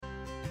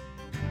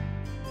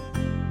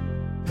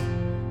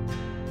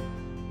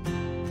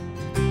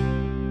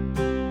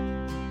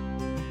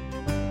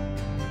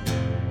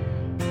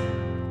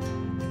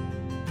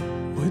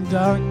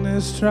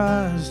Darkness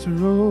tries to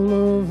roll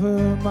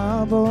over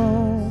my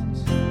bones,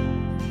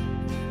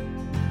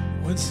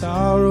 when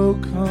sorrow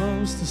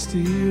comes to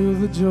steal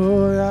the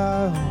joy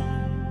I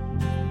own,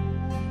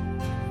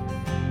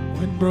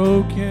 when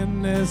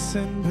brokenness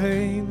and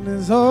pain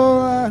is all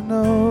I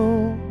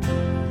know,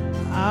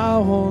 I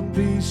won't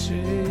be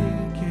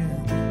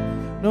shaken.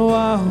 No,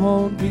 I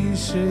won't be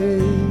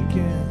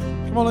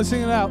shaken. Come on, let's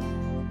sing it out.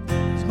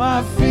 'Cause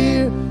my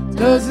fear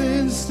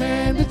doesn't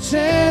stand a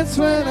chance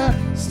when I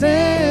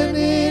stand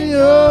in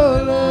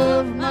your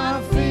love.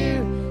 My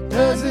fear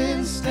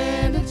doesn't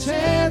stand a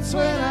chance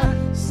when I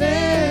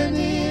stand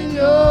in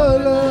your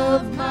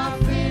love. My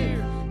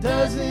fear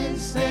doesn't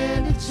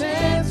stand a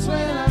chance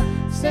when I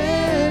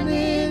stand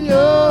in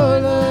your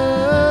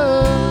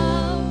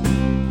love.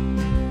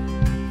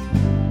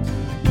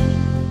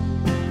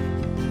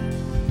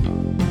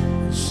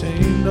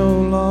 Shame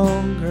no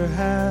longer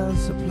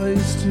has a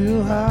place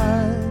to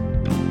hide.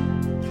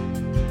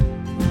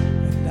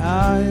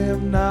 I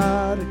am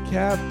not a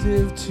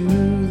captive to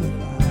the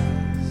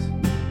lies.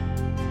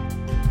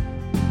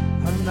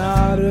 I'm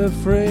not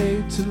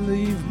afraid to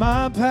leave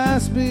my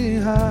past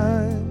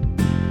behind.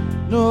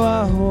 No,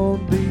 I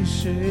won't be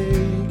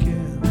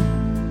shaken.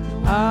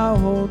 I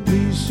won't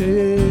be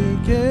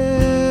shaken.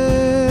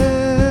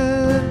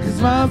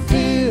 'Cause my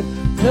fear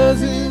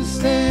doesn't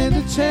stand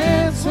a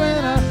chance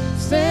when I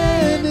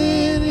stand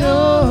in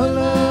your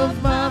love.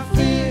 My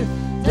fear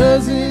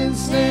doesn't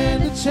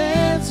stand a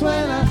chance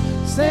when I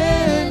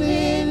stand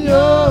in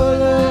your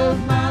love.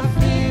 My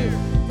fear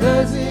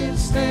doesn't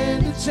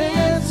stand a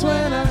chance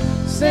when I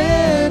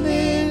stand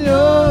in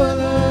your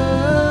love.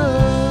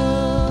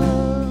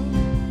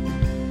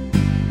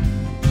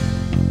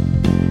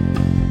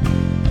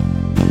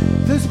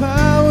 There's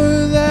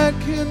power that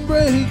can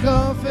break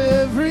off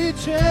every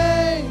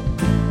chain.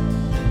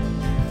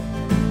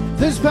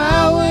 There's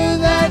power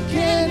that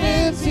can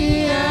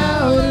empty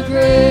out a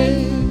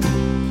grave.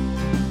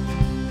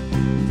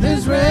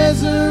 There's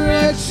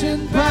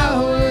resurrection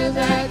power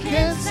that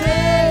can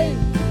save.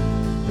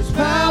 There's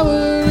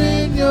power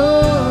in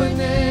your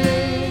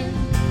name.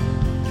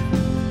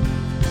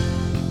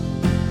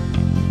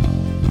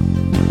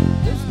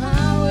 There's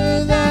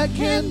power that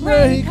can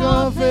break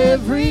off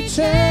every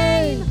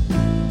chain.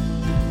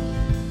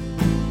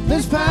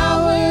 There's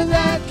power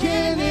that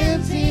can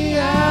empty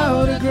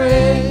out a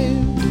grave.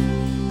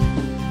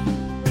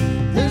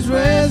 There's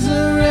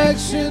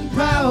resurrection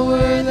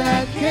power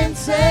that can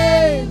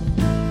save.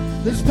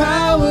 There's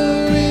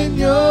power in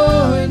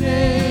your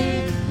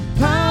name,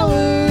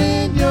 power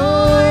in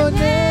your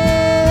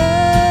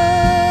name.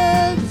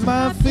 'Cause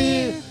my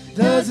fear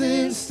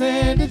doesn't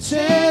stand a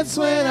chance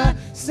when I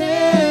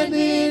stand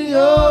in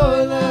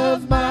your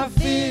love. My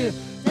fear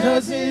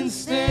doesn't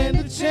stand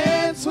a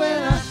chance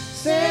when I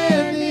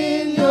stand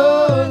in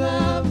your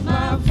love.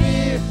 My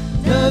fear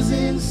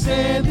doesn't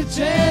stand a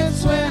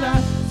chance when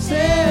I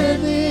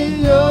stand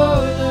in your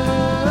love.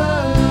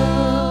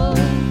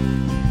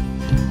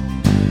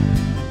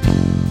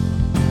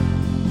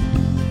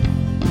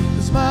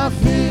 'Cause my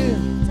fear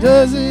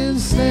doesn't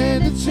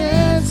stand a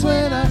chance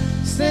when I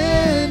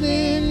stand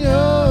in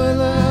your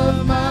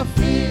love. My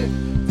fear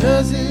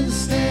doesn't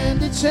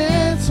stand a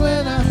chance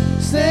when I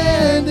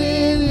stand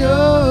in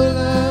your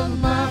love.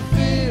 My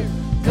fear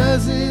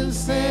doesn't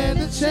stand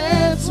a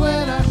chance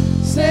when I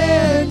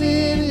stand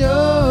in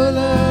your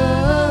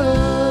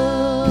love.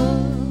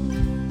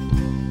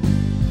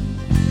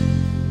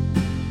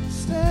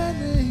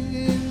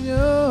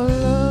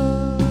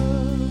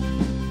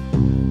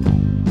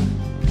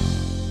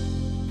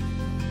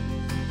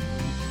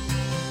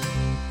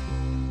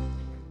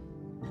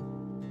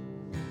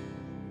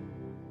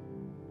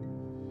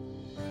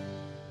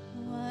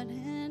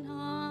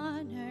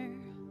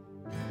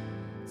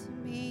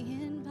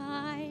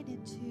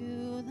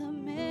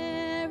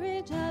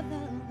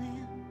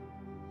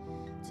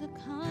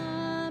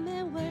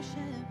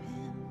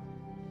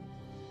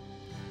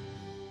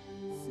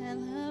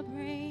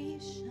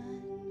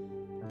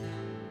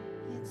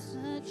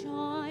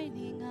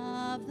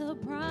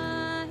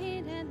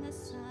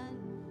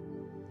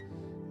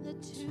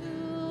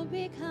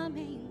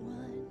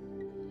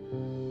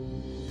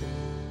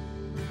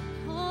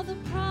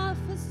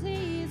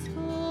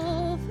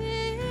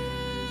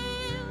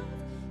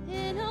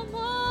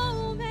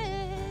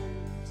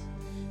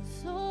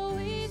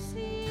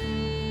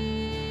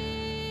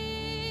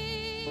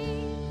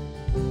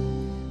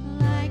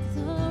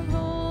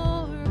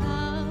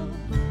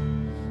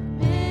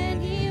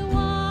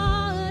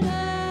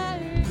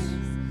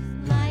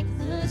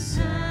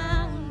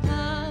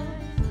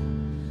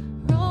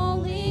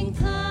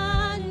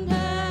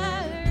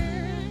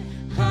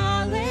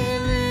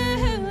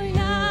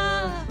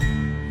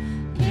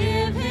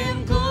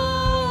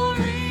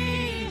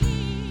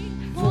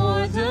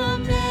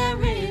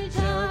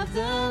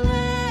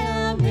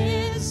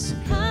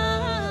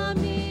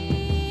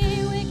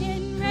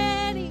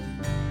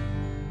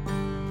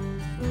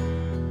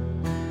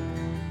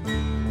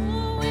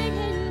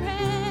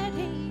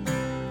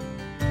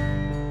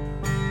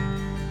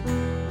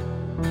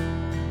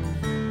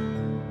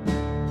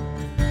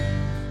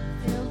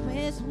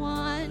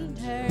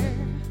 wonder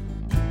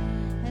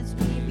as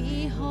we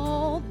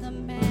behold the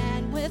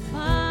man with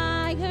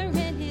fire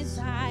in his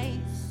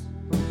eyes,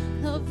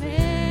 the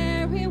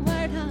very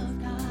word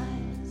of God.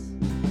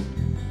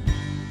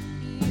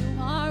 You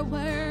are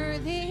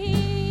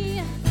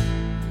worthy,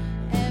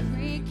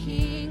 every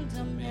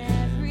kingdom,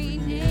 every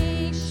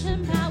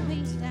nation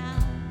bowing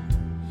down.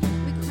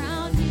 We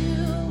crown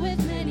you with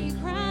many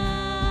crowns,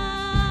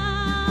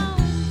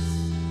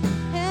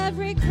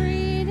 every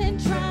creed and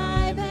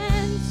tribe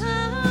and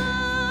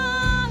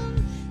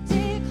tongue,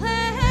 declaring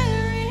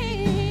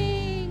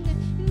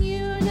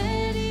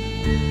unity.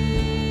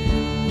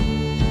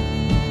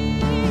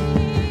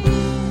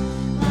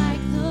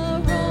 Like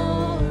the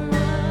roar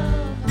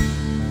of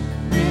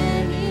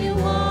many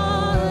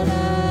waters,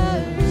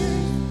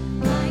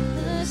 like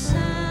the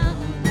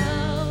sound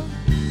of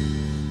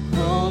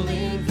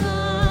rolling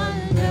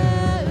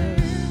thunder.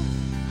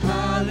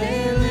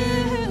 Hallelujah.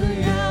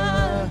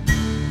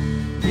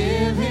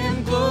 Give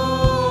him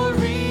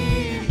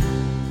glory,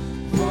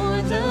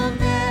 for the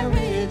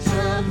marriage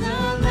of the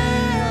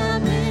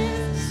Lamb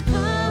is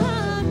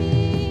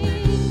coming.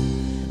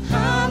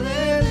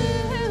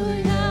 Hallelujah.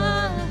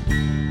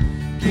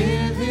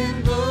 Give him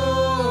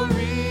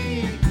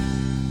glory,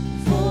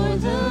 for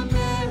the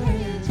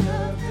marriage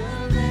of the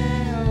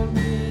Lamb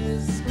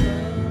is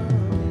coming.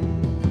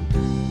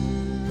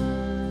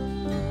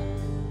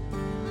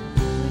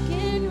 We're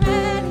getting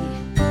ready,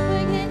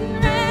 we're getting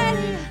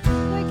ready,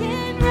 we're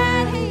getting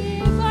ready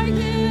for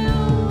you.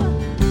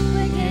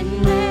 We're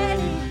getting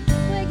ready,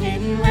 we're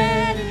getting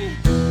ready,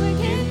 we're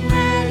getting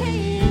ready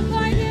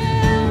for you.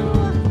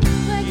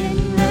 We're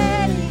getting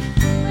ready,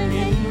 we're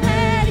getting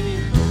ready,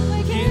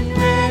 we're getting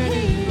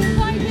ready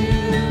for you.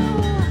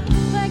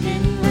 We're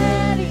getting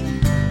ready,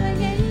 we're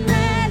getting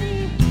ready,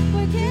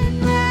 we're getting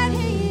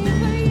ready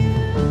for you,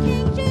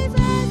 King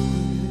Jesus.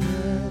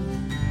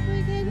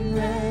 We're getting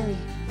ready,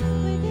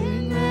 we're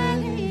getting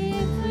ready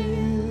for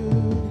you.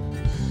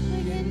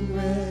 We're getting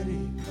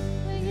ready,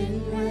 we're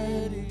getting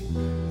ready,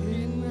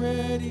 getting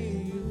ready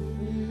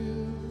for you.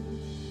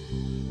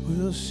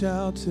 We'll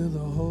shout till the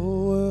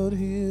whole world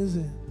hears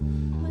it.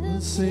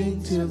 We'll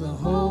sing till the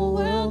whole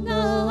world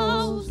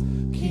knows.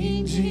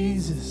 King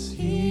Jesus,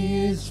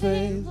 he is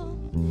faithful.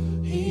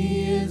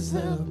 He is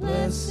the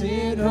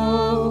blessed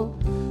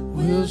hope.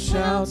 We'll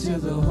shout till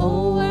the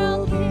whole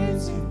world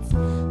hears it.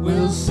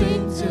 We'll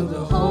sing till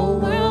the whole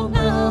world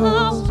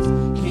knows.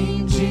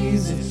 King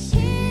Jesus,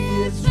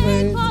 he is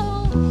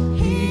faithful.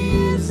 He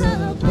is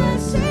the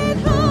blessed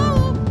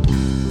hope.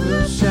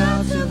 We'll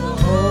shout till the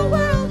whole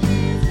world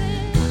hears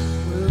it.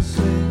 We'll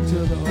sing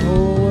till the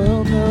whole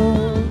world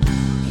knows.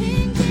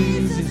 King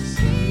Jesus,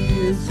 he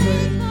is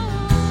faithful.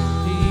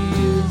 He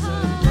is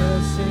the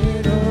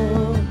blessed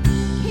hope.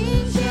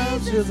 King Shout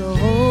till Jesus. the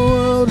whole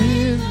world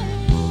hears it.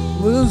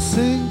 We'll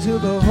sing till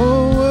the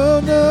whole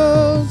world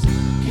knows.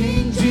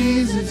 King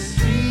Jesus,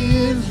 he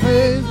is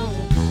faithful.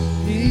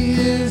 He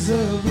is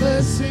a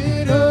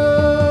blessed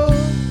hope.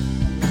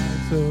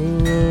 Like the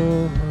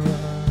roar of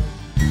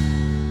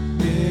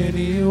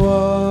many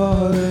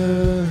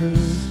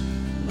waters,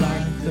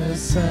 like the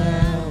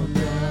sound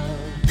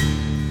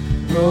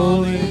of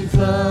rolling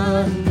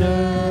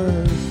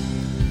thunder.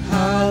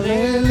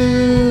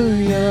 Hallelujah.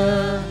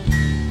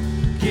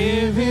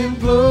 Give him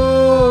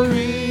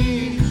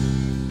glory,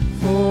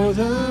 for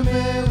the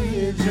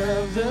marriage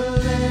of the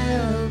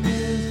Lamb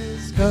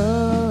is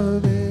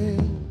coming.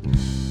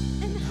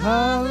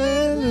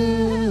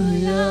 Hallelujah.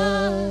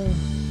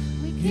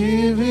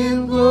 Give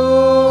him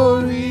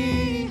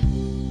glory,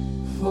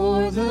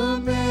 for the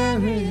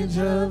marriage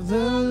of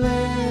the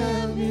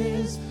Lamb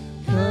is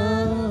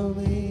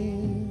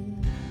coming.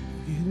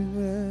 Getting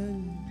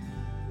ready.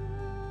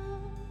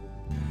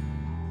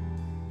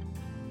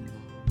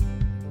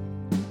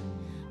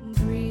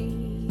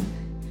 Breathe,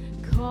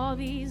 call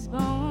these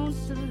bones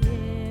to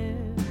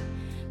live,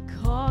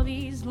 call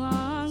these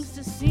lungs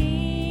to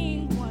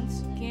sing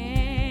once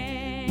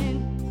again.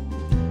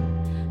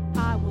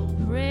 I will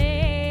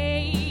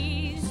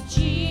praise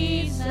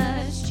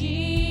Jesus,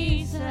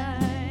 Jesus.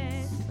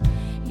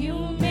 You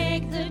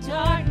make the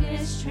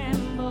darkness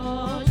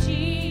tremble,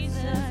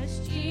 Jesus,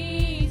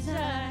 Jesus.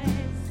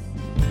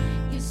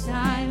 You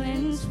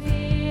silence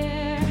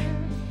fear,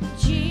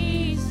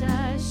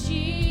 Jesus,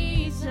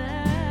 Jesus.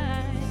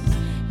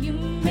 You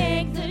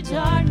make the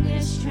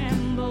darkness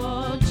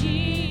tremble,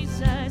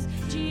 Jesus,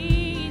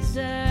 Jesus.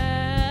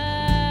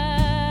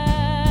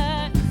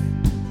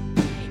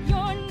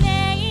 Your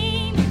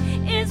name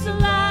is a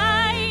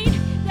light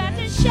that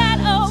the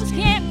shadows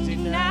can't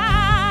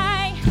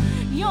deny.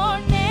 Your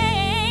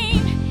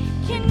name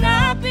cannot